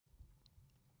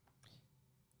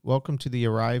Welcome to the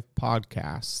Arrive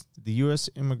Podcast, the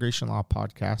U.S. Immigration Law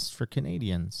Podcast for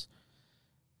Canadians.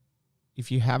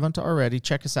 If you haven't already,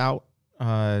 check us out.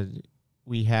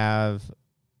 We have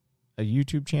a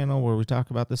YouTube channel where we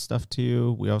talk about this stuff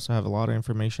too. We also have a lot of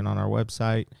information on our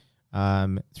website.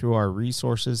 Through our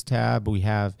resources tab, we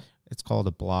have, it's called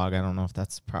a blog. I don't know if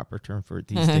that's the proper term for it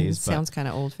these days. Sounds kind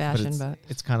of old-fashioned, but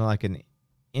it's kind of like an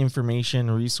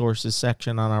information resources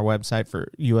section on our website for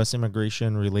U.S.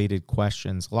 immigration related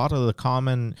questions. A lot of the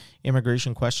common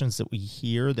immigration questions that we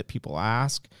hear that people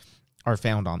ask are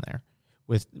found on there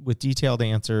with detailed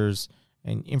answers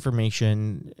and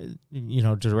information,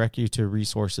 direct you to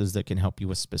resources that can help you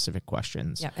with specific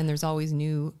questions. Yeah, and there's always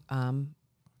new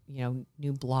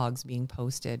blogs being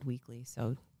posted weekly,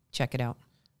 so check it out.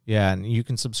 Yeah, and you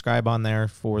can subscribe on there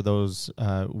for those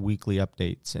weekly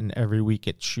updates, and every week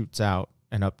it shoots out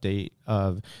an update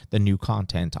of the new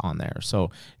content on there.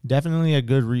 So definitely a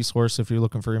good resource if you're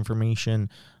looking for information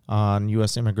on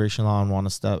U.S. immigration law and want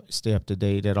to stay up to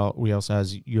date. We also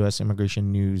has U.S.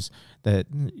 immigration news that,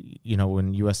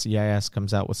 when USCIS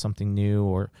comes out with something new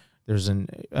or there's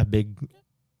a big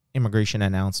immigration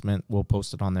announcement, we'll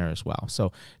post it on there as well.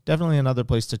 So definitely another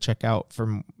place to check out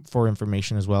for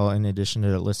information as well, in addition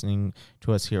to listening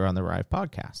to us here on the Arrive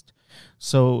Podcast.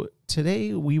 So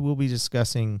today we will be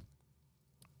discussing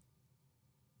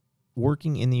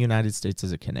working in the United States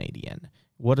as a Canadian.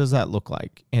 What does that look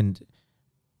like? And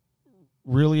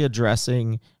really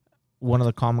addressing one of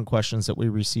the common questions that we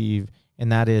receive,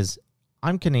 and that is,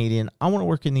 I'm Canadian, I want to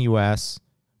work in the U.S.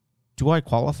 Do I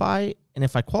qualify? And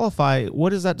if I qualify,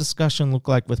 what does that discussion look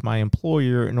like with my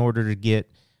employer in order to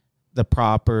get the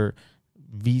proper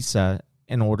visa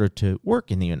in order to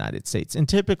work in the United States? And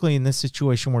typically in this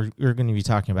situation, we're going to be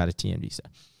talking about a TN visa.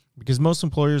 Because most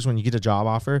employers, when you get a job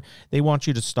offer, they want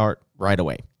you to start right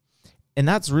away. And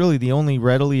that's really the only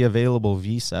readily available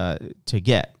visa to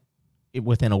get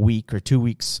within a week or 2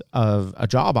 weeks of a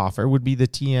job offer would be the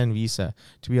TN visa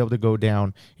to be able to go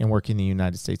down and work in the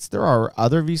United States. There are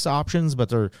other visa options, but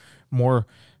they're more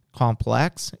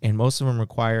complex, and most of them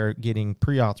require getting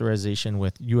pre-authorization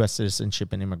with U.S.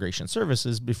 Citizenship and Immigration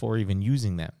Services before even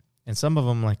using them. And some of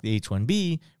them, like the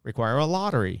H-1B, require a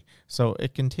lottery. So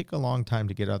it can take a long time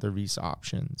to get other visa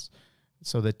options.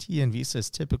 So the TN visa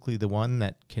is typically the one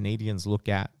that Canadians look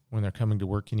at when they're coming to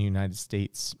work in the United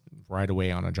States right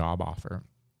away on a job offer.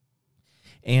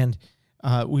 And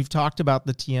we've talked about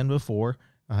the TN before,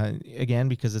 again,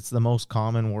 because it's the most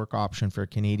common work option for a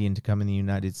Canadian to come in the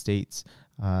United States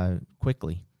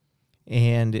quickly.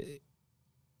 And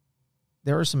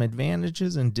there are some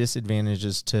advantages and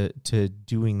disadvantages to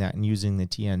doing that and using the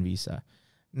TN visa.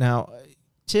 Now,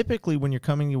 typically when you're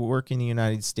coming to work in the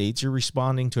United States, you're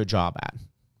responding to a job ad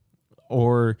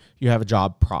or you have a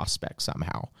job prospect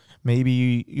somehow.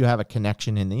 Maybe you have a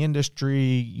connection in the industry,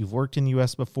 you've worked in the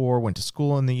U.S. before, went to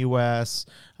school in the U.S.,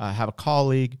 have a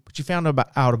colleague, but you found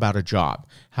out about a job.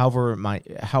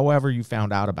 However you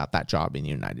found out about that job in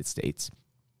the United States.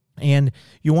 And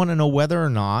you want to know whether or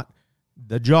not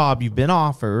the job you've been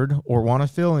offered or want to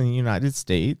fill in the United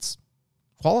States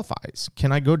qualifies.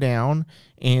 Can I go down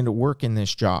and work in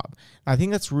this job? I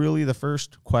think that's really the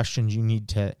first question you need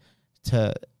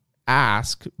to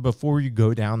ask before you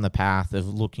go down the path of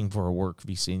looking for a work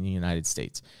visa in the United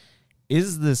States.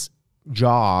 Is this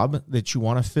job that you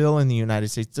want to fill in the United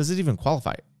States, does it even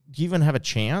qualify? Do you even have a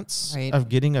chance of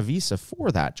getting a visa for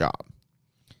that job?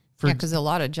 Because a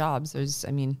lot of jobs,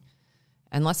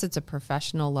 unless it's a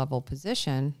professional level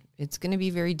position, it's going to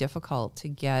be very difficult to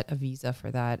get a visa for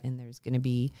that. And there's going to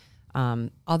be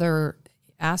other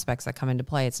aspects that come into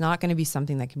play. It's not going to be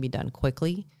something that can be done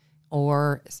quickly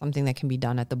or something that can be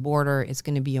done at the border. It's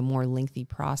going to be a more lengthy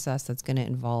process that's going to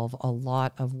involve a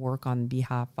lot of work on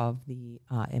behalf of the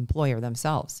employer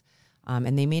themselves.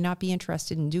 And they may not be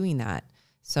interested in doing that.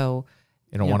 So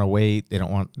they don't want to wait. They don't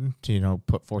want to,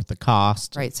 put forth the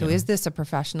cost. Right. So is this a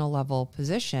professional level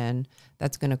position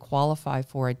that's going to qualify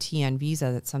for a TN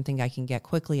visa? That's something I can get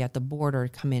quickly at the border,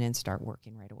 come in and start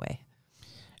working right away.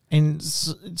 And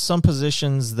some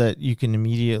positions that you can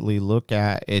immediately look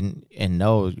at and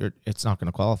know it's not going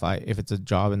to qualify. If it's a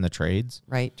job in the trades.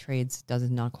 Right. Trades does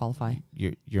not qualify.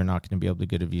 You're not going to be able to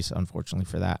get a visa, unfortunately,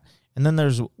 for that. And then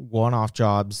there's one-off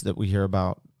jobs that we hear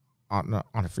about on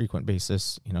a frequent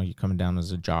basis. You're coming down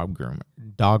as a dog groomer,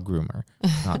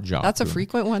 not job. That's groomer. A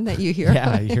frequent one that you hear.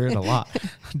 Yeah, you hear it a lot.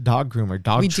 Dog groomer,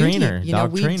 dog trainer.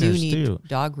 We do need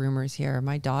dog groomers here.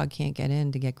 My dog can't get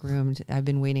in to get groomed. I've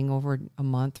been waiting over a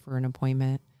month for an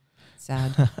appointment.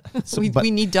 Sad. We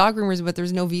need dog groomers, but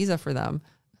there's no visa for them.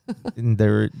 And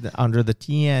they're under the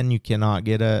TN. You cannot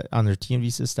get under TN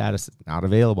visa status. It's not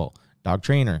available. Dog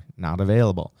trainer, not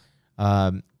available.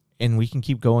 And we can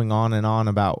keep going on and on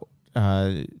about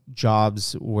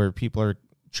jobs where people are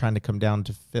trying to come down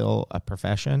to fill a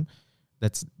profession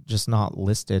that's just not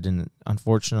listed. And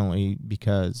unfortunately,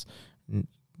 because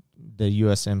the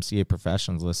USMCA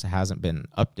professions list hasn't been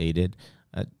updated,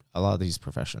 a lot of these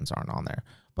professions aren't on there.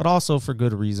 But also for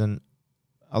good reason,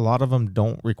 a lot of them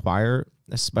don't require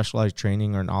a specialized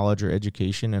training or knowledge or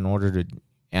education in order to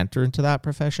enter into that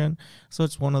profession. So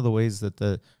it's one of the ways that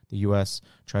the U.S.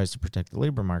 tries to protect the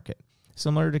labor market.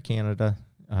 Similar to Canada,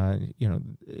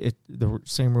 the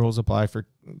same rules apply for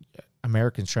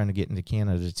Americans trying to get into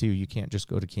Canada too. You can't just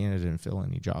go to Canada and fill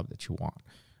any job that you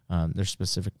want. There's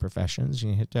specific professions.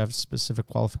 You have to have specific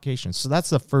qualifications. So that's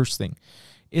the first thing.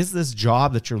 Is this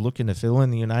job that you're looking to fill in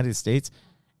the United States,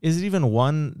 is it even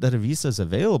one that a visa is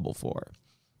available for?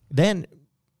 Then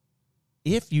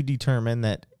if you determine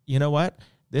that, you know what,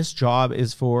 this job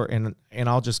is for, and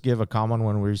I'll just give a common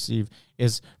one we receive,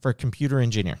 is for a computer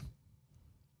engineer.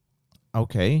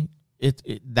 Okay,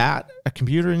 that a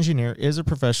computer engineer is a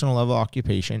professional level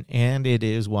occupation, and it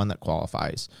is one that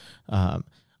qualifies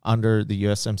under the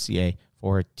USMCA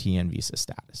for a TN visa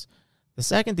status. The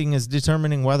second thing is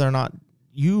determining whether or not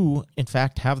you, in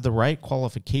fact, have the right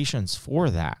qualifications for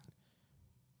that.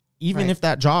 Even if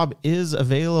that job is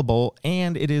available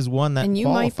and it is one that qualifies. And you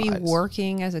might be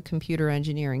working as a computer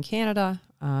engineer in Canada.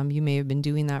 You may have been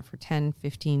doing that for 10,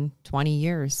 15, 20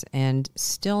 years and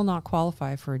still not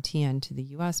qualify for a TN to the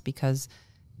U.S. because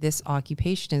this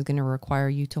occupation is going to require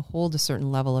you to hold a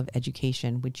certain level of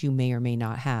education, which you may or may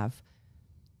not have.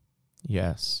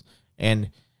 Yes.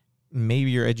 And maybe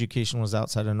your education was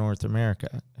outside of North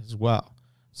America as well.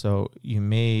 So you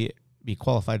may be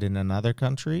qualified in another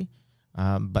country,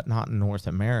 but not in North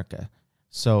America.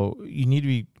 So you need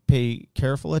to pay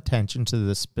careful attention to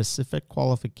the specific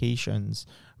qualifications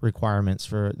requirements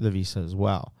for the visa as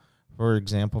well. For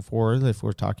example, if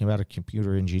we're talking about a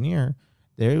computer engineer,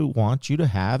 they want you to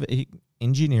have an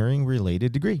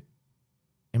engineering-related degree.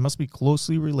 It must be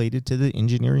closely related to the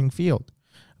engineering field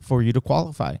for you to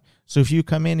qualify. So if you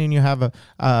come in and you have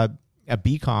a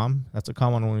BCom, that's a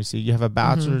common one we see. You have a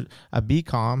bachelor, a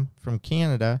BCom from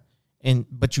Canada,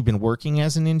 but you've been working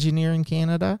as an engineer in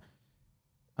Canada.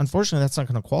 Unfortunately, that's not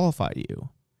going to qualify you.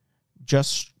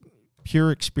 Just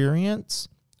pure experience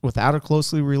without a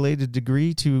closely related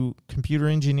degree to computer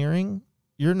engineering,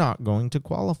 you're not going to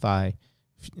qualify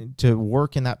to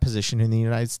work in that position in the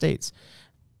United States.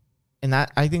 And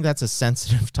that, I think that's a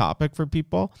sensitive topic for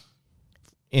people,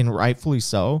 and rightfully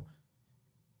so.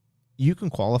 You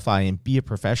can qualify and be a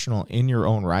professional in your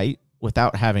own right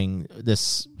without having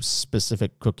this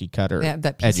specific cookie cutter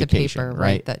that piece education, of paper,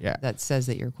 right? That says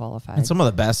that you're qualified. And some of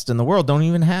the best in the world don't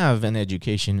even have an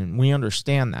education, and we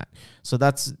understand that. So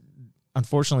that's,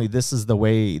 unfortunately, this is the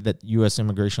way that U.S.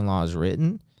 immigration law is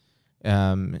written.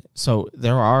 So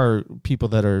there are people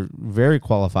that are very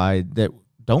qualified that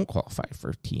don't qualify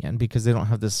for TN because they don't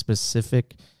have the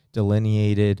specific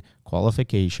delineated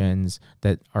qualifications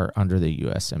that are under the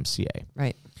USMCA.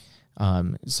 Right.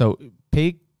 So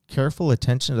pay careful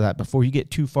attention to that before you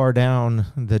get too far down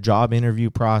the job interview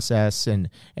process and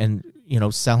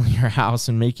selling your house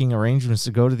and making arrangements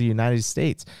to go to the United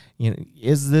States.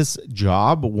 Is this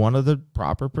job one of the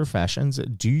proper professions?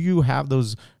 Do you have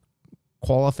those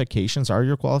qualifications? Are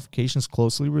your qualifications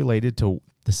closely related to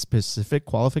the specific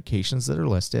qualifications that are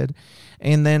listed?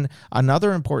 And then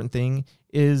another important thing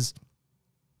is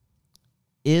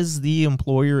the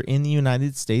employer in the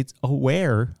United States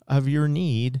aware of your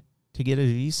need to get a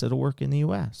visa to work in the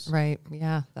U.S.? Right.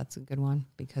 Yeah, that's a good one,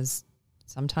 because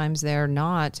sometimes they're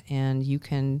not, and you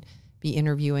can be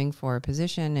interviewing for a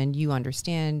position and you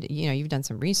understand, you've done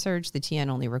some research. The TN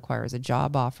only requires a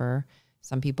job offer.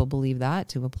 Some people believe that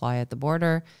to apply at the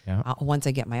border. Yeah. Once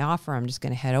I get my offer, I'm just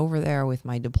going to head over there with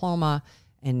my diploma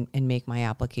and make my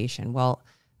application. Well,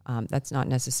 that's not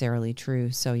necessarily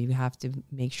true. So you have to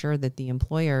make sure that the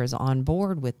employer is on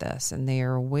board with this and they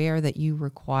are aware that you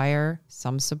require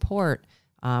some support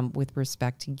with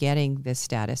respect to getting this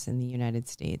status in the United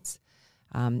States.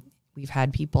 We've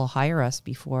had people hire us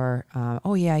before.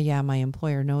 My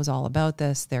employer knows all about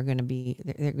this. They're going to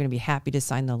be happy to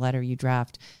sign the letter you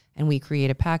draft, and we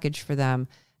create a package for them.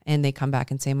 And they come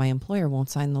back and say, my employer won't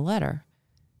sign the letter.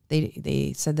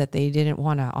 They said that they didn't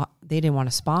want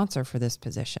to sponsor for this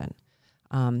position.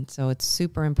 So it's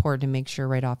super important to make sure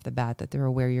right off the bat that they're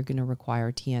aware you're going to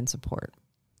require TN support.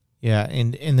 Yeah,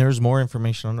 and there's more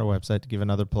information on our website, to give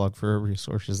another plug for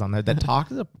resources on there that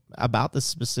talks about the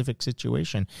specific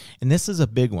situation. And this is a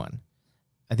big one.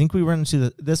 I think we run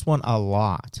into this one a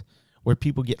lot. where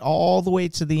people get all the way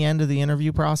to the end of the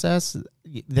interview process.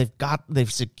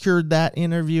 They've secured that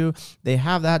interview. They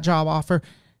have that job offer.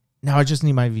 Now I just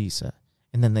need my visa.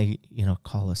 And then they,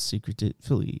 call us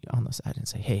secretly on the side and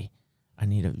say, hey, I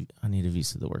need a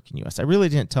visa to work in the U.S. I really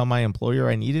didn't tell my employer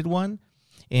I needed one.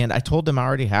 And I told them I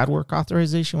already had work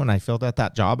authorization when I filled out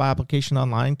that job application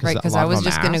online. Right, because I was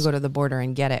just going to go to the border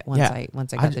and get it once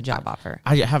I got the job offer.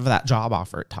 I have that job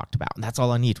offer it talked about, and that's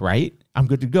all I need, right? I'm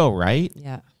good to go, right?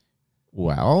 Yeah.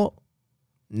 Well,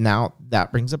 now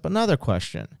that brings up another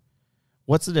question.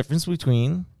 What's the difference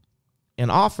between an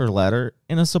offer letter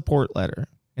and a support letter?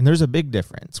 And there's a big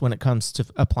difference when it comes to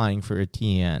applying for a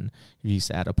TN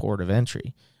visa at a port of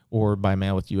entry or by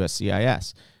mail with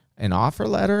USCIS. An offer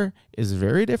letter is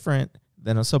very different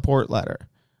than a support letter.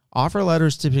 Offer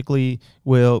letters typically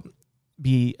will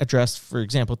be addressed, for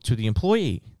example, to the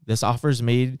employee. This offer is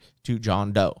made to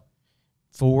John Doe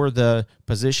for the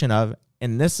position of,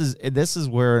 and this is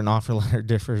where an offer letter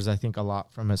differs, I think, a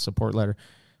lot from a support letter.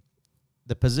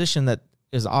 The position that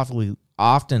is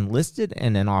often listed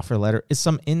in an offer letter is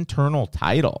some internal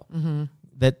title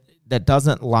that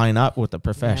doesn't line up with the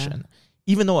profession,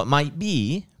 even though it might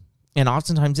be. And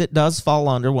oftentimes it does fall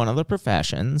under one of the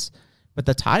professions, but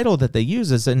the title that they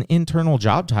use is an internal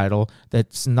job title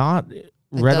that's not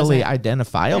readily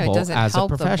identifiable as a profession. It doesn't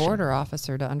help the border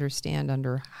officer to understand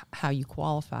under how you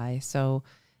qualify, so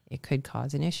it could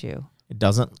cause an issue. It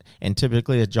doesn't, and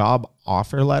typically a job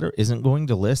offer letter isn't going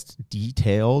to list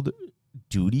detailed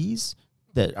duties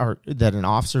that an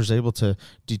officer is able to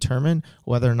determine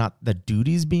whether or not the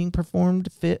duties being performed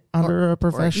fit under a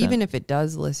profession. Or even if it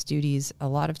does list duties, a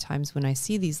lot of times when I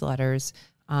see these letters,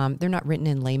 they're not written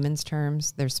in layman's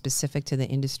terms. They're specific to the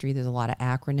industry. There's a lot of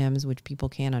acronyms which people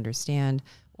can't understand.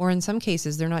 Or in some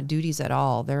cases, they're not duties at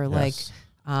all. They're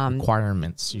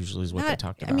requirements usually is what they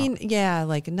talk about. I mean,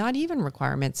 like not even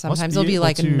requirements. Sometimes they'll be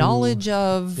like a knowledge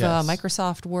of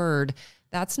Microsoft Word.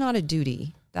 That's not a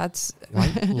duty. That's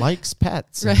likes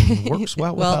pets and works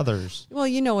well with others. Well,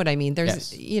 you know what I mean. There's,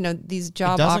 these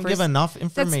job offers. It doesn't offers, give enough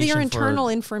information. That's their internal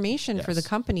information for the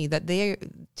company, that they're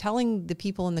telling the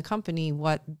people in the company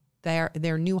what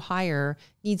their new hire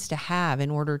needs to have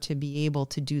in order to be able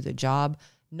to do the job,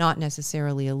 not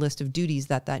necessarily a list of duties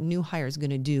that new hire is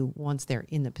going to do once they're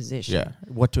in the position. Yeah,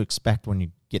 what to expect when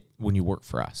you work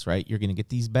for us, right? You're going to get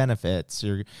these benefits.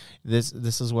 This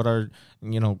is what our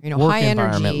work high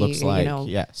environment energy, looks like.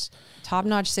 Yes,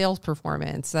 top-notch sales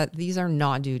performance. That these are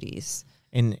not duties.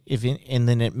 And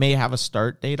then it may have a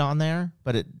start date on there,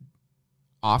 but it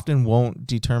often won't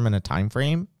determine a time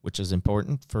frame, which is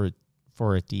important for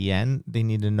at the end. They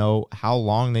need to know how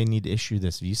long they need to issue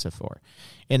this visa for.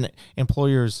 And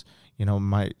employers,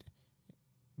 might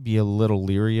be a little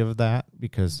leery of that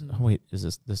because, oh, wait,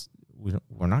 is this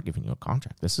we're not giving you a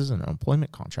contract. This isn't an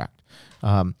employment contract.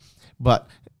 But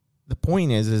the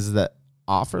point is that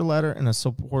offer letter and a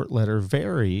support letter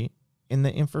vary in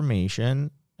the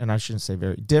information, and I shouldn't say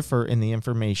differ in the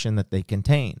information that they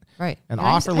contain. Right. An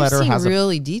offer letter has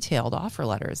really detailed offer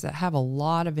letters that have a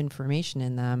lot of information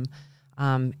in them.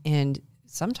 And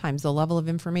sometimes the level of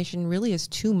information really is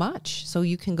too much. So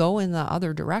you can go in the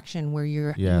other direction where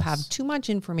you have too much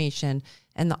information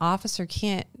and the officer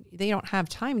they don't have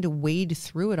time to wade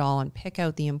through it all and pick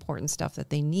out the important stuff that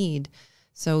they need.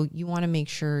 So you want to make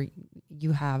sure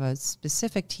you have a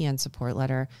specific TN support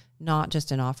letter, not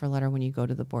just an offer letter when you go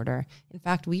to the border. In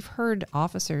fact, we've heard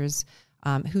officers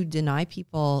who deny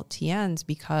people TNs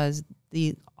because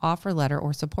the offer letter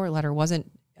or support letter wasn't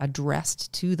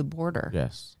addressed to the border.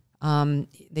 Yes.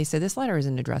 They said, this letter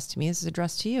isn't addressed to me. This is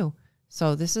addressed to you.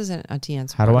 So this isn't a TN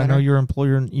support How do I letter. know your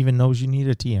employer even knows you need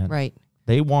a TN? Right.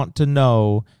 They want to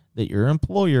know that your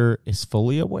employer is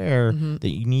fully aware that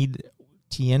you need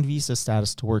TN visa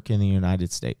status to work in the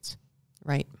United States.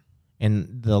 Right.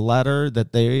 And the letter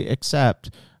that they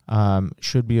accept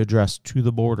should be addressed to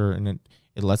the border, and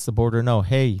it lets the border know,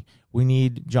 hey, we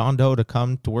need John Doe to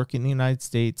come to work in the United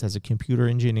States as a computer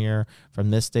engineer from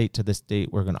this date to this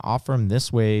date. We're going to offer him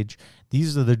this wage.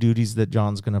 These are the duties that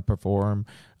John's going to perform.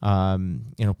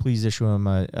 Please issue him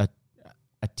a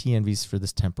TN visa for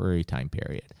this temporary time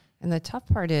period. And the tough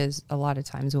part is a lot of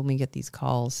times when we get these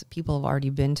calls, people have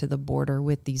already been to the border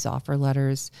with these offer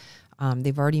letters.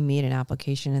 They've already made an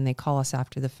application and they call us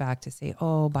after the fact to say,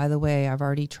 oh, by the way, I've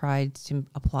already tried to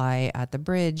apply at the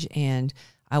bridge and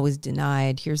I was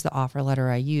denied. Here's the offer letter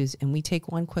I used. And we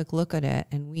take one quick look at it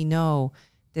and we know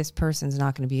this person's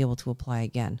not going to be able to apply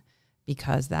again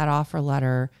because that offer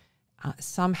letter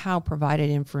somehow provided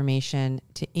information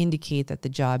to indicate that the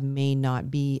job may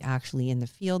not be actually in the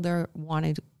field they're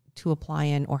wanted to apply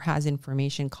in or has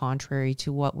information contrary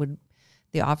to what would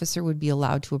the officer would be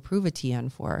allowed to approve a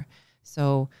TN for.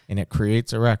 So, and it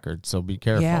creates a record. So be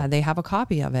careful. Yeah, they have a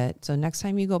copy of it. So next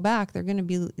time you go back, they're going to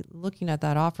be looking at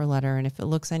that offer letter. And if it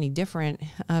looks any different,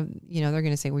 they're going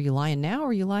to say, were you lying now or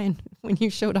were you lying when you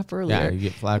showed up earlier? Yeah, you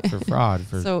get flagged for fraud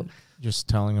for just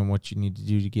telling them what you need to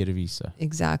do to get a visa.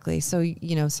 Exactly. So,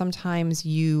 sometimes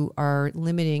you are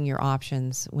limiting your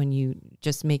options when you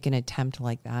just make an attempt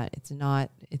like that. It's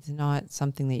not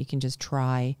something that you can just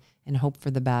try and hope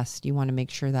for the best. You want to make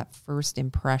sure that first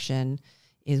impression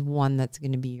is one that's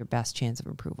going to be your best chance of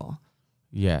approval.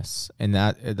 Yes, and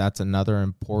that's another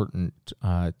important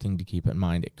thing to keep in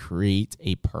mind. It creates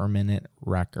a permanent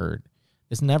record.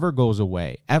 This never goes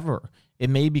away, ever. It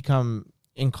may become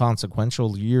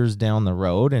inconsequential years down the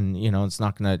road, and it's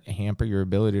not going to hamper your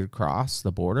ability to cross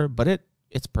the border, but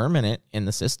it's permanent in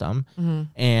the system.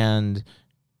 Mm-hmm. And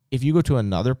if you go to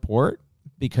another port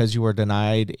because you were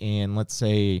denied in, let's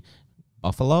say,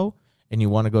 Buffalo, and you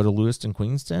want to go to Lewiston,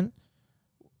 Queenston,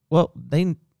 well,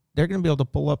 they're going to be able to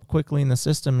pull up quickly in the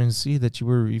system and see that you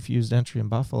were refused entry in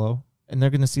Buffalo. And they're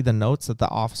going to see the notes that the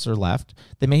officer left.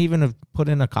 They may even have put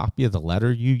in a copy of the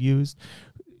letter you used.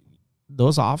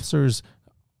 Those officers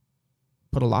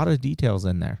put a lot of details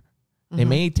in there. Mm-hmm. They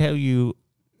may tell you,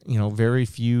 very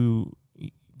few,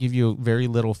 give you very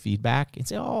little feedback and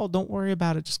say, oh, don't worry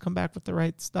about it. Just come back with the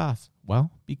right stuff.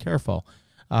 Well, be careful.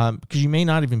 Because you may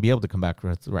not even be able to come back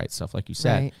with the right stuff. Like you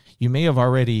said, right. You may have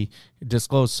already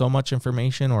disclosed so much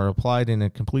information or applied in a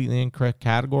completely incorrect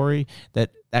category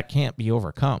that can't be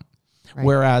overcome. Right.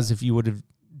 Whereas if you would have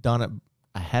done it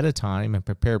ahead of time and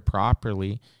prepared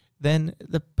properly, then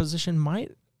the position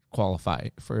might qualify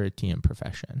for a TM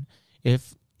profession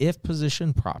if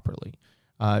positioned properly.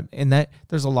 And that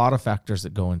there's a lot of factors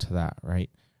that go into that, right?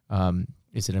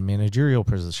 Is it a managerial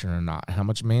position or not? How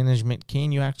much management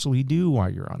can you actually do while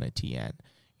you're on a TN?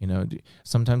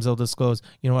 Sometimes they'll disclose,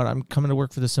 I'm coming to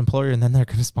work for this employer, and then they're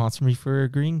going to sponsor me for a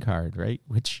green card, right?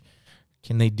 Which,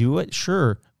 can they do it?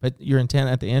 Sure. But your intent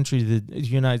at the entry to the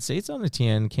United States on a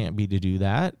TN can't be to do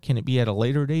that. Can it be at a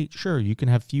later date? Sure. You can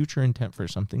have future intent for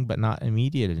something, but not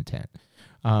immediate intent.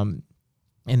 And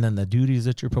then the duties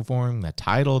that you're performing, the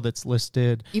title that's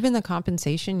listed. Even the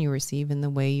compensation you receive and the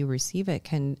way you receive it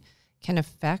can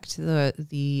affect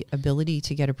the ability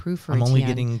to get approved for a TN. I'm only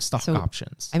getting stock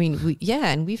options. I mean,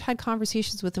 and we've had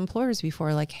conversations with employers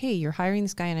before, like, hey, you're hiring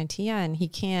this guy on a TN. He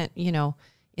can't,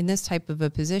 in this type of a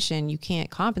position, you can't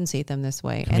compensate them this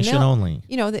way. Commission only.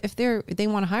 If they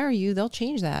want to hire you, they'll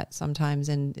change that sometimes,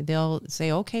 and they'll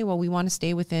say, okay, well, we want to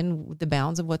stay within the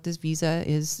bounds of what this visa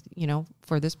is,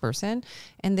 for this person,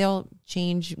 and they'll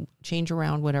change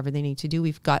around whatever they need to do.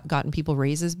 We've gotten people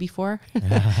raises before. I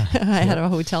had a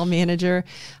hotel manager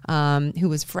who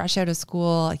was fresh out of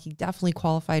school. He definitely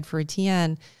qualified for a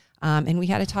TN, and we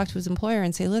had to talk to his employer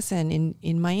and say, listen,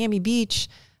 in Miami Beach,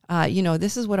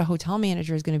 this is what a hotel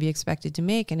manager is going to be expected to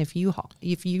make. And if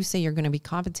you say you're going to be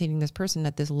compensating this person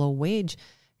at this low wage,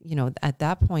 at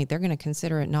that point, they're going to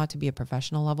consider it not to be a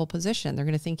professional level position. They're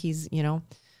going to think he's,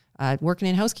 working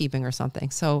in housekeeping or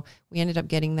something. So we ended up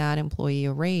getting that employee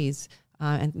a raise,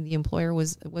 and the employer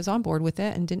was on board with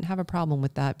it and didn't have a problem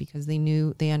with that because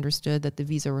they understood that the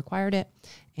visa required it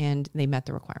and they met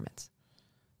the requirements.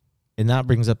 And that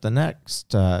brings up the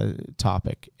next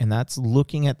topic, and that's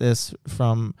looking at this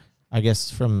from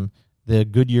the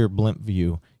Goodyear blimp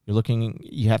view.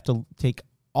 You have to take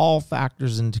all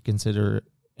factors into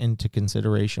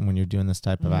consideration when you're doing this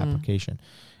type of application.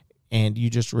 And you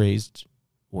just raised,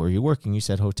 where are you working? You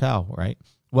said hotel, right?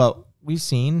 Well, we've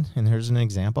seen, and here's an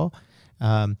example,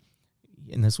 and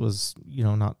this was,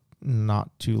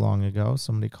 not too long ago,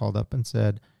 somebody called up and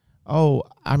said, oh,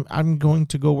 I'm going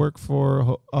to go work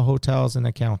for a hotel as an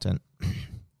accountant. I'm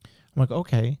like,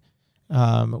 okay,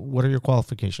 what are your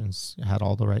qualifications? I had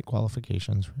all the right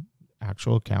qualifications,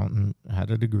 actual accountant, had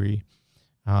a degree.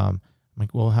 I'm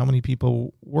like, well, how many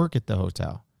people work at the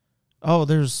hotel? Oh,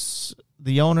 there's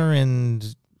the owner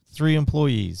and 3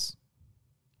 employees.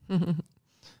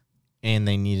 And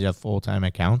they needed a full-time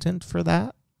accountant for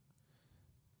that?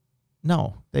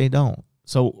 No, they don't.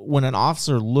 So when an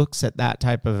officer looks at that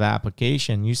type of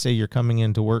application, you say you're coming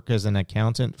in to work as an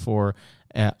accountant for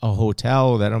a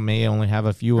hotel that may only have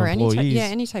a few employees.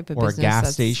 Any type of or business. Or a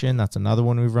gas station. That's another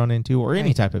one we've run into. Or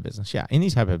any type of business. Yeah, any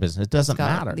type of business. It doesn't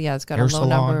matter. Yeah, it's got a low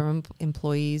number of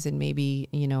employees and maybe,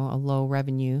 a low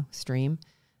revenue stream.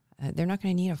 They're not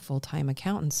going to need a full-time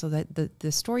accountant. So that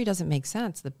the story doesn't make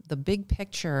sense. The big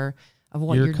picture of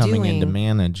what you're coming doing in to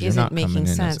manage. You're not making coming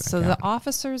in sense. as So the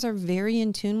officers are very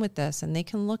in tune with this, and they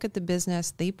can look at the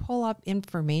business. They pull up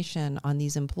information on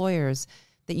these employers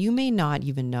that you may not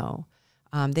even know.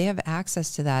 They have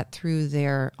access to that through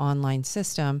their online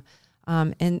system.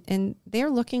 And they're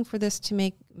looking for this to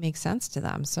make sense to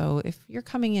them. So if you're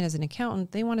coming in as an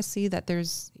accountant, they want to see that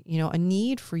there's, a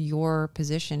need for your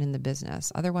position in the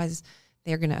business. Otherwise,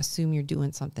 they're going to assume you're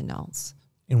doing something else.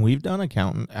 And we've done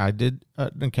accountant. I did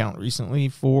an account recently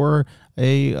for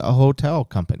a hotel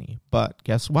company, but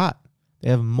guess what? They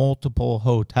have multiple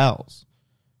hotels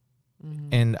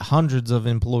and hundreds of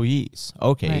employees.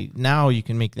 Okay, right. Now you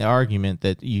can make the argument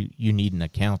that you need an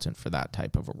accountant for that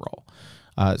type of a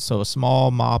role. So a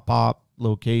small mop-up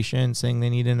location saying they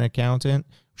need an accountant,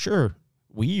 sure,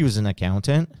 we use an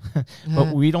accountant,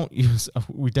 but we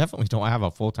definitely don't have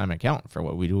a full-time accountant for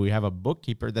what we do. We have a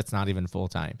bookkeeper that's not even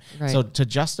full-time. Right. So to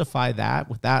justify that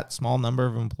with that small number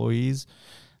of employees,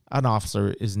 an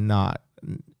officer is not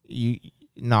going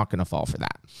to fall for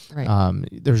that. Right.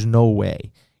 There's no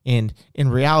way. And in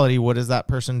reality, what is that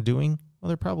person doing? Well,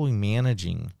 they're probably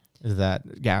managing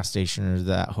that gas station or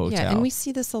that hotel. Yeah, and we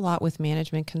see this a lot with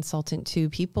management consultant too.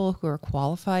 People who are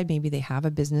qualified, maybe they have a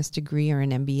business degree or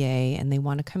an MBA and they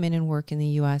want to come in and work in the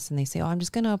US and they say, I'm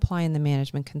just going to apply in the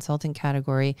management consultant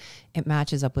category. It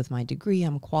matches up with my degree.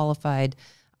 I'm qualified.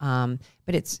 But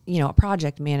it's, a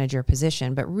project manager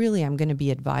position, but really I'm going to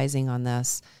be advising on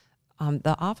this.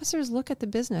 The officers look at the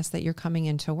business that you're coming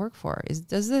in to work for.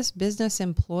 Does this business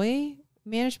employ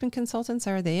management consultants?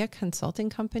 Are they a consulting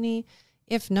company?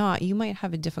 If not, you might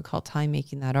have a difficult time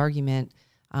making that argument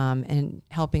and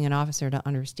helping an officer to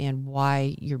understand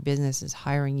why your business is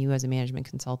hiring you as a management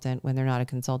consultant when they're not a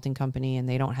consulting company and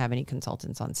they don't have any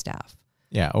consultants on staff.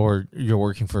 Yeah, or you're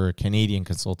working for a Canadian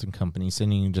consulting company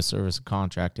sending you to service a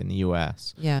contract in the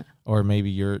U.S. Yeah. Or maybe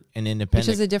you're an independent.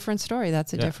 Which is a different story.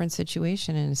 That's a different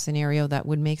situation and a scenario that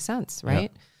would make sense,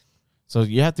 right? Yeah. So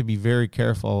you have to be very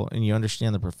careful and you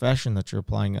understand the profession that you're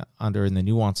applying under and the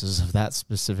nuances of that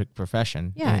specific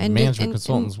profession. Yeah. And management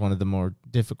consultant is one of the more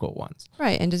difficult ones.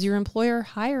 Right. And does your employer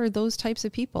hire those types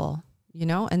of people?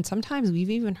 And sometimes we've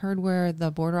even heard where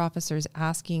the border officer is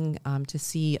asking to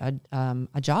see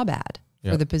a job ad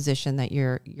for the position that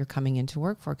you're coming in to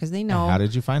work for, because they know. And how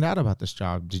did you find out about this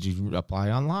job? Did you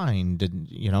apply online?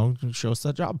 Show us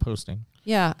the job posting?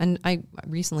 Yeah, and I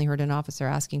recently heard an officer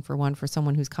asking for one for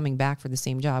someone who's coming back for the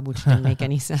same job, which didn't make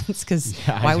any sense because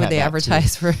why would they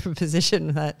advertise for a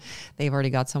position that they've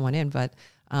already got someone in? But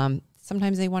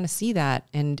sometimes they want to see that,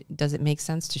 and does it make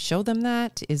sense to show them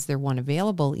that? Is there one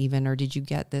available even, or did you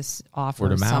get this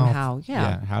offer somehow?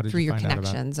 Yeah, how did through you your find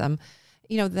connections?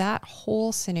 That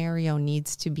whole scenario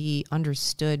needs to be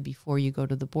understood before you go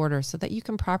to the border so that you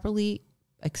can properly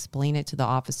explain it to the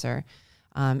officer.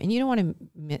 And you don't want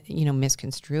to,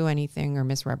 misconstrue anything or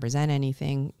misrepresent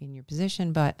anything in your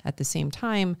position. But at the same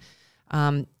time,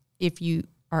 if you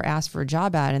are asked for a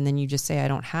job ad and then you just say, I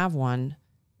don't have one,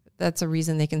 that's a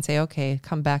reason they can say, okay,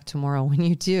 come back tomorrow when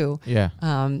you do. Yeah.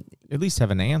 At least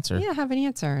have an answer. Yeah, have an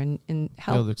answer and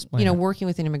help. Working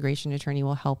with an immigration attorney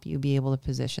will help you be able to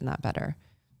position that better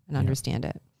and understand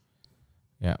it.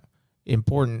 Yeah.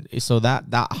 Important. So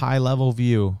that high level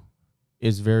view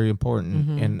is very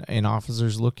important, and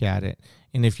officers look at it.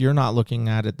 And if you're not looking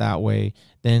at it that way,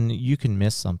 then you can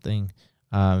miss something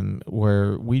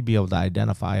where we'd be able to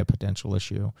identify a potential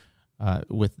issue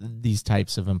with these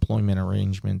types of employment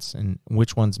arrangements and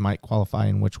which ones might qualify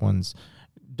and which ones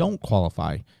don't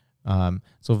qualify.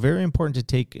 So very important to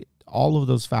take all of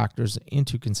those factors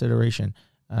into consideration,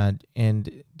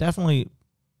 and definitely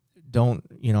don't,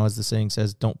 as the saying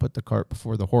says, don't put the cart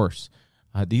before the horse.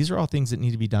 These are all things that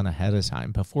need to be done ahead of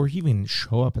time before you even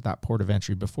show up at that port of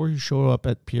entry, before you show up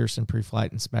at Pearson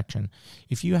pre-flight inspection.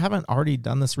 If you haven't already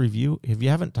done this review, if you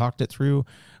haven't talked it through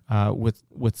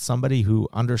with somebody who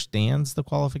understands the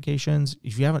qualifications,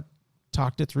 if you haven't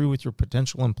talked it through with your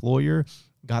potential employer,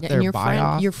 got their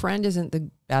buy-off. Your friend isn't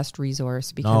the best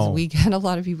resource, because we get a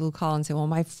lot of people who call and say, well,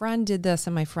 my friend did this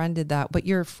and my friend did that. But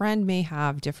your friend may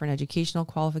have different educational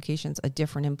qualifications, a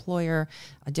different employer,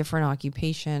 a different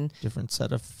occupation. Different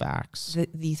set of facts.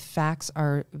 These facts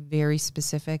are very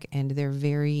specific and they're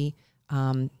very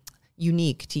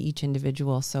unique to each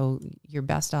individual. So you're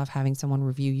best off having someone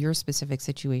review your specific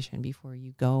situation before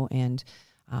you go and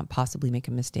possibly make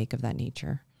a mistake of that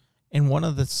nature. And one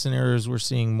of the scenarios we're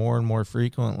seeing more and more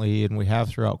frequently, and we have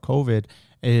throughout COVID,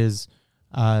 is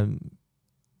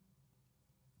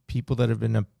people that have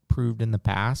been approved in the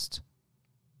past.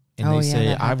 And they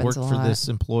say, I've worked for this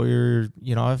employer,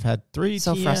 I've had 3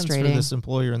 TNs for this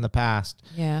employer in the past.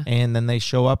 Yeah. And then they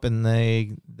show up and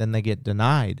they get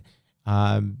denied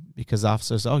because the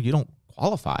officer says, you don't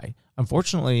qualify.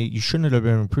 Unfortunately, you shouldn't have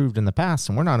been approved in the past,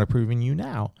 and we're not approving you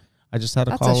now. I just had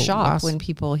a That's call. a shock when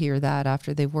people hear that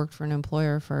after they've worked for an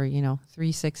employer for,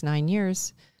 3, 6, 9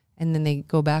 years, and then they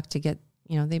go back to get,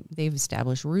 they've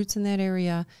established roots in that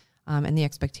area. And the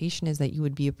expectation is that you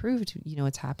would be approved.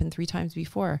 It's happened 3 times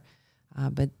before,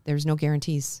 but there's no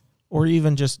guarantees. Or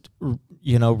even just,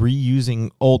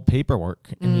 reusing old paperwork.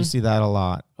 And you see that a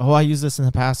lot. Oh, I used this in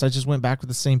the past. I just went back with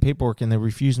the same paperwork and they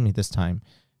refused me this time.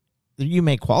 You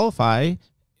may qualify.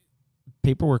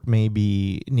 Paperwork may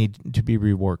need to be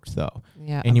reworked, though.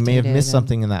 Yeah, and you may have missed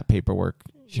something in that paperwork,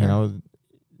 Sure.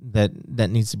 that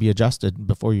needs to be adjusted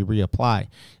before you reapply.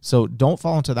 So don't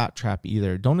fall into that trap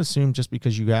either. Don't assume just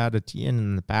because you had a TN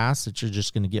in the past that you're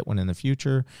just going to get one in the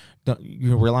future.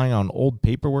 You're relying on old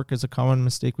paperwork is a common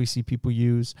mistake we see people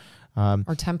use. Or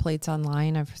templates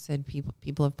online. I've said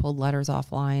people have pulled letters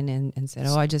offline and said,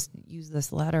 I just used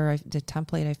this letter, the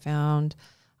template I found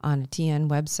on a TN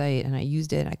website, and I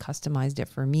used it. I customized it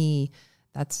for me.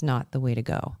 That's not the way to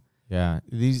go. Yeah,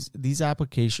 these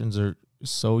applications are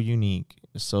so unique,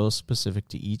 so specific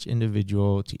to each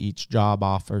individual, to each job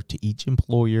offer, to each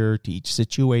employer, to each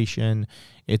situation.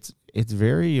 It's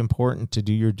very important to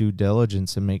do your due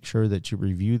diligence and make sure that you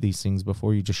review these things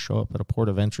before you just show up at a port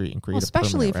of entry and create a permanent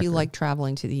especially if record. you like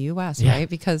traveling to the U.S., right?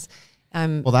 Because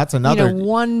that's another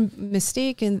one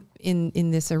mistake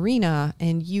in this arena,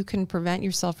 and you can prevent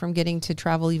yourself from getting to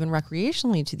travel even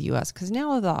recreationally to the U.S. Because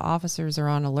now the officers are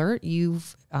on alert.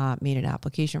 You've made an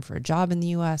application for a job in the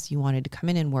U.S. You wanted to come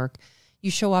in and work.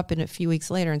 You show up in a few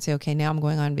weeks later and say, okay, now I'm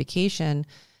going on vacation.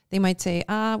 They might say,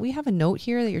 we have a note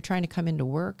here that you're trying to come into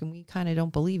work, and we kind of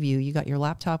don't believe you. You got your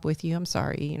laptop with you. I'm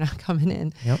sorry, you're not coming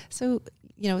in. Yep. So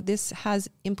this has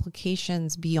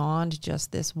implications beyond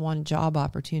just this one job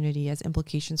opportunity, as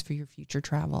implications for your future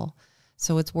travel.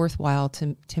 So it's worthwhile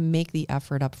to make the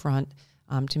effort up front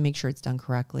to make sure it's done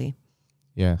correctly.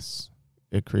 Yes.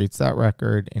 It creates that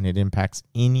record, and it impacts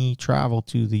any travel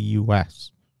to the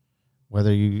U.S.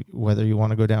 Whether you want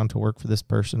to go down to work for this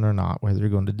person or not, whether you're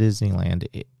going to Disneyland,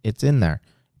 it's in there.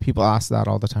 People ask that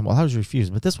all the time. Well, I was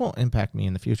refused, but this won't impact me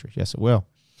in the future. Yes, it will.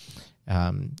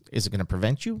 Is it going to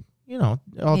prevent you? It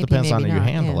all depends on how you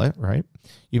handle it, right?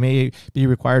 You may be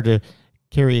required to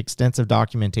carry extensive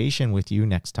documentation with you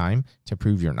next time to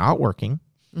prove you're not working,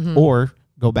 or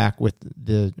go back with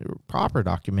the proper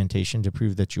documentation to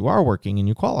prove that you are working and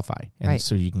you qualify, and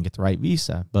so you can get the right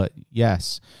visa. But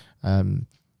yes,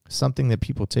 something that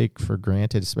people take for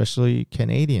granted, especially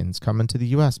Canadians coming to the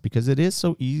U.S., because it is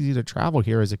so easy to travel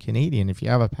here as a Canadian. If you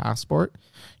have a passport,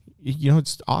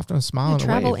 it's often a smile and a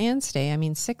travel wave. And stay.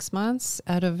 6 months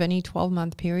out of any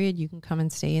 12-month period, you can come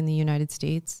and stay in the United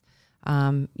States,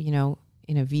 in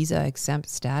a visa exempt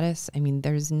status.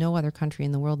 There's no other country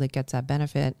in the world that gets that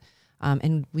benefit.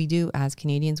 And we do, as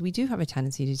Canadians, we do have a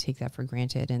tendency to take that for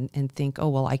granted and think, oh,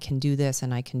 well, I can do this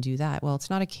and I can do that. Well,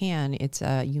 it's not a can. It's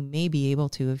you may be able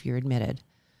to if you're admitted.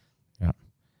 Yeah.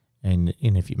 And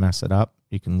if you mess it up,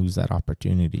 you can lose that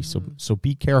opportunity. So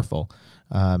be careful.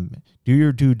 Do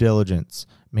your due diligence.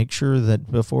 Make sure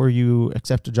that before you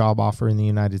accept a job offer in the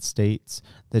United States,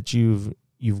 that you've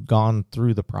gone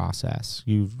through the process.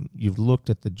 You've looked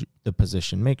at the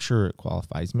position. Make sure it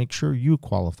qualifies. Make sure you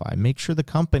qualify. Make sure the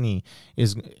company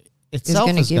is going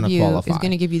to qualify. Is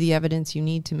going to give you the evidence you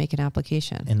need to make an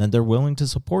application. And then they're willing to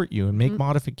support you and make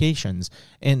modifications.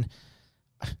 And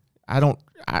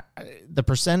the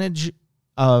percentage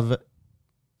of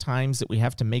times that we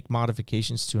have to make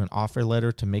modifications to an offer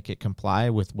letter to make it comply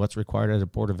with what's required at a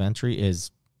port of entry is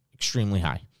extremely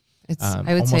high. I would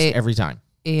almost say every time.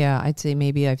 Yeah, I'd say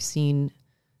maybe I've seen.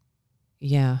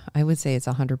 Yeah, I would say it's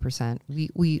 100%.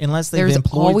 We unless they've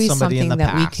employed somebody in the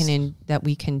past that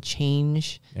we can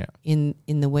change in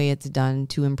the way it's done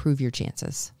to improve your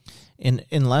chances. And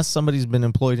unless somebody's been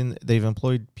employed they've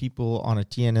employed people on a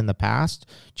TN in the past,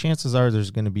 chances are there's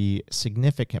going to be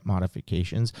significant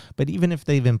modifications. But even if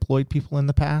they've employed people in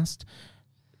the past,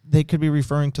 they could be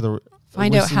referring to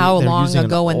find out how long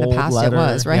ago in the past it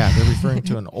was, right? Yeah, they're referring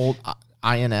to an old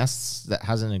INS that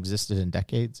hasn't existed in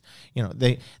decades.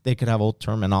 They could have old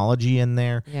terminology in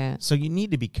there. Yeah. So you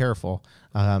need to be careful.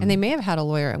 And they may have had a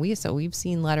lawyer. We've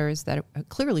seen letters that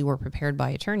clearly were prepared by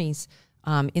attorneys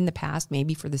in the past,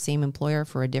 maybe for the same employer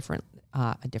for a different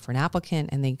applicant,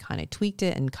 and they kind of tweaked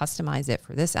it and customized it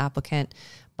for this applicant.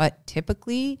 But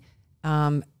typically,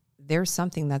 there's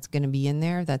something that's going to be in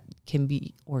there that can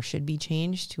be or should be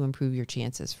changed to improve your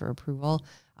chances for approval.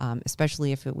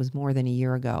 Especially if it was more than a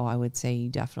year ago, I would say you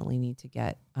definitely need to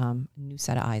get a new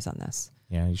set of eyes on this.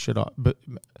 Yeah, you should. But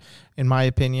in my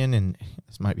opinion, and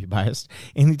this might be biased,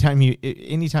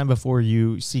 anytime before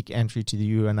you seek entry to the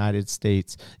United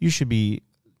States, you should be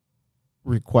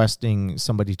requesting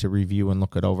somebody to review and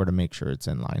look it over to make sure it's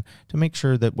in line, to make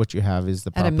sure that what you have is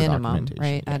the proper at a minimum, documentation.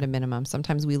 right? Yeah. At a minimum.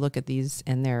 Sometimes we look at these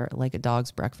and they're like a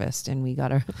dog's breakfast, and we got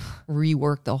to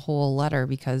rework the whole letter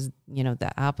because,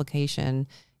 the application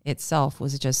itself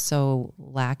was just so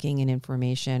lacking in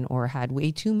information or had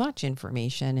way too much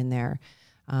information in there.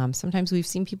 Sometimes we've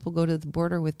seen people go to the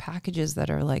border with packages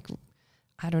that are like,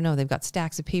 I don't know, they've got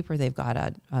stacks of paper, they've got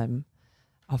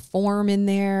a form in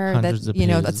there Hundreds that, of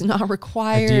pages. that's not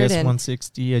required. A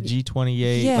DS-160, a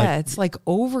G28. Yeah, it's like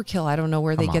overkill. I don't know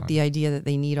where they get the idea that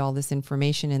they need all this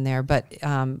information in there, but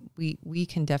we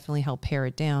can definitely help pare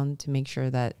it down to make sure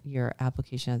that your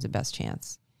application has the best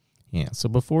chance. Yeah. So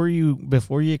before you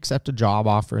accept a job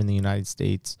offer in the United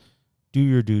States, do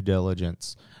your due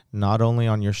diligence, not only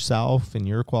on yourself and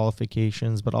your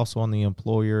qualifications, but also on the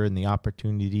employer and the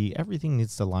opportunity. Everything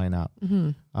needs to line up.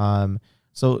 Mm-hmm.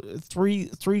 So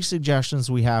three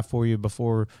suggestions we have for you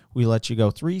before we let you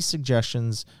go. 3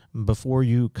 suggestions before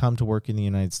you come to work in the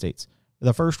United States.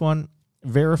 The first one,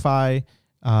 verify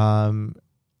that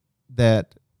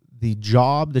the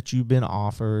job that you've been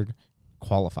offered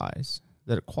qualifies.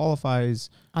 That it qualifies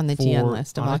on the TN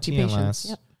list of occupations.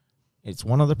 Yep. It's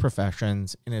one of the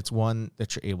professions, and it's one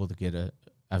that you're able to get a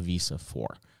visa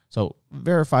for. So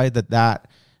verify that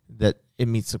it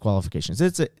meets the qualifications.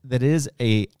 That is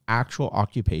a actual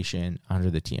occupation under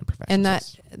the TN profession. And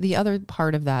that the other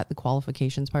part of that, the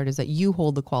qualifications part, is that you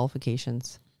hold the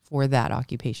qualifications for that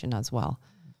occupation as well.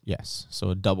 Yes.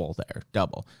 So a double there.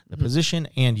 Double. The position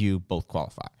and you both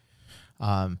qualify.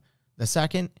 The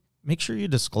second, make sure you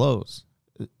disclose.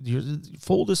 Your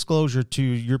full disclosure to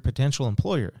your potential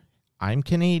employer. I'm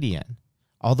Canadian.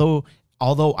 Although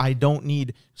I don't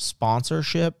need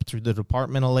sponsorship through the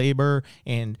Department of Labor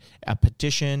and a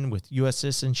petition with U.S.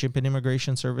 Citizenship and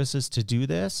Immigration Services to do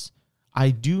this, I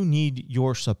do need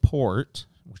your support,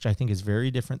 which I think is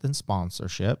very different than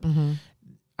sponsorship. Mm-hmm.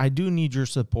 I do need your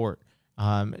support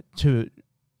to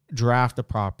draft a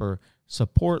proper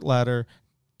support letter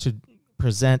to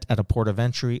present at a port of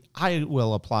entry. I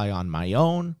will apply on my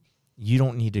own. You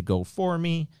don't need to go for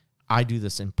me. I do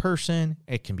this in person.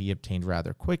 It can be obtained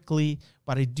rather quickly,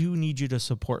 but I do need you to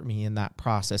support me in that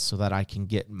process so that I can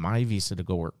get my visa to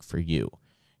go work for you.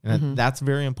 And that's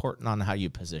very important on how you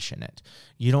position it.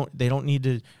 They don't need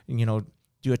to,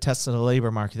 do a test of the labor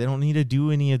market. They don't need to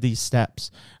do any of these steps.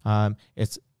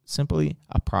 It's simply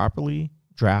a properly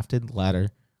drafted letter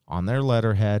on their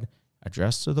letterhead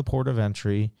addressed to the port of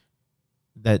entry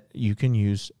that you can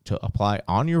use to apply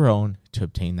on your own to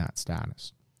obtain that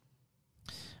status.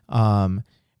 And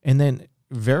then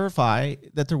verify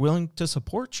that they're willing to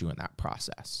support you in that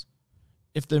process.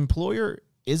 If the employer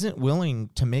isn't willing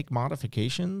to make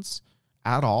modifications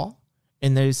at all,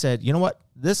 and they said, you know what,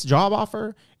 this job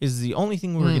offer is the only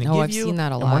thing we're going to give I've you, seen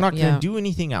that a and lot. we're not going to do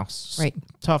anything else. Right.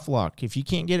 Tough luck. If you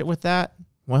can't get it with that,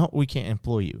 well, we can't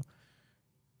employ you.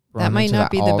 That might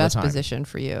not be the best position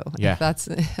for you. Yeah.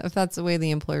 If that's the way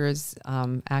the employer is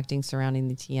acting surrounding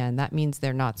the TN, that means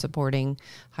they're not supporting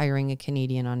hiring a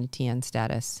Canadian on a TN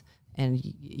status, and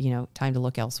time to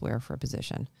look elsewhere for a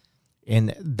position.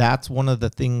 And that's one of the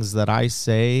things that I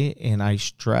say and I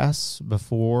stress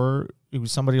before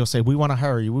somebody will say, we want to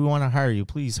hire you. We want to hire you.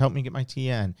 Please help me get my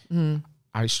TN. Mm-hmm.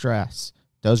 I stress,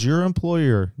 does your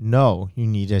employer know you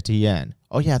need a TN?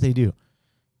 Oh, yeah, they do.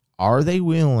 Are they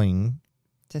willing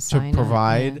to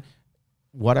provide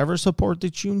whatever support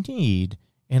that you need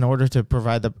in order to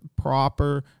provide the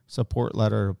proper support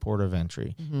letter to port of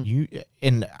entry?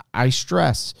 And I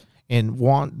stress and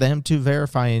want them to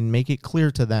verify and make it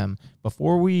clear to them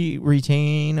before we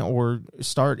retain or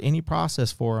start any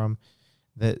process for them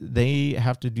that they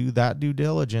have to do that due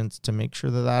diligence to make sure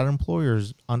that that employer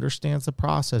understands the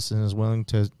process and is willing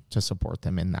to support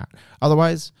them in that.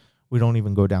 Otherwise, we don't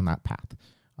even go down that path.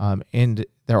 And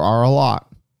there are a lot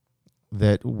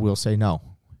that will say, no,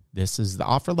 this is the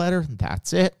offer letter.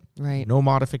 That's it. Right. No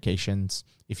modifications.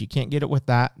 If you can't get it with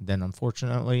that, then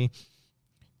unfortunately,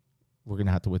 we're going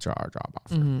to have to withdraw our job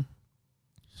offer. Mm-hmm.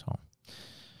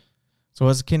 So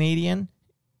as a Canadian,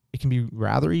 it can be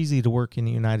rather easy to work in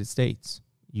the United States.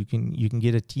 You can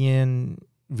get a TN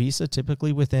visa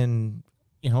typically within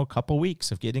a couple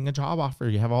weeks of getting a job offer.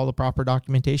 You have all the proper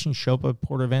documentation, show up at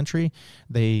port of entry,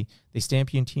 they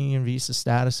stamp you in TN visa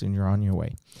status, and you're on your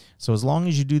way. So as long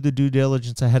as you do the due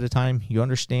diligence ahead of time, you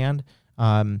understand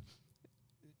the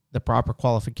proper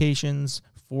qualifications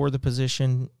for the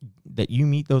position, that you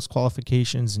meet those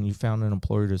qualifications, and you found an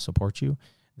employer to support you,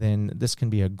 then this can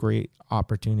be a great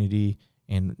opportunity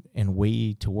and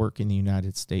way to work in the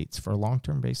United States for a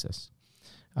long-term basis.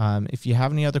 If you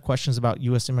have any other questions about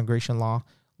U.S. immigration law,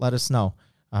 let us know.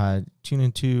 Tune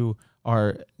into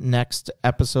our next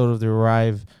episode of the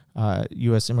Arrive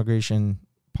U.S. Immigration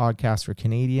Podcast for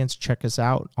Canadians. Check us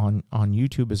out on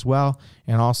YouTube as well.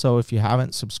 And also, if you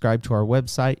haven't, subscribe to our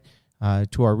website,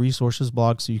 to our resources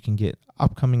blog, so you can get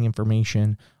upcoming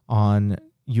information on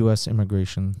U.S.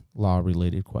 immigration law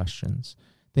related questions.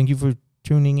 Thank you for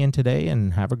tuning in today,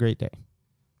 and have a great day.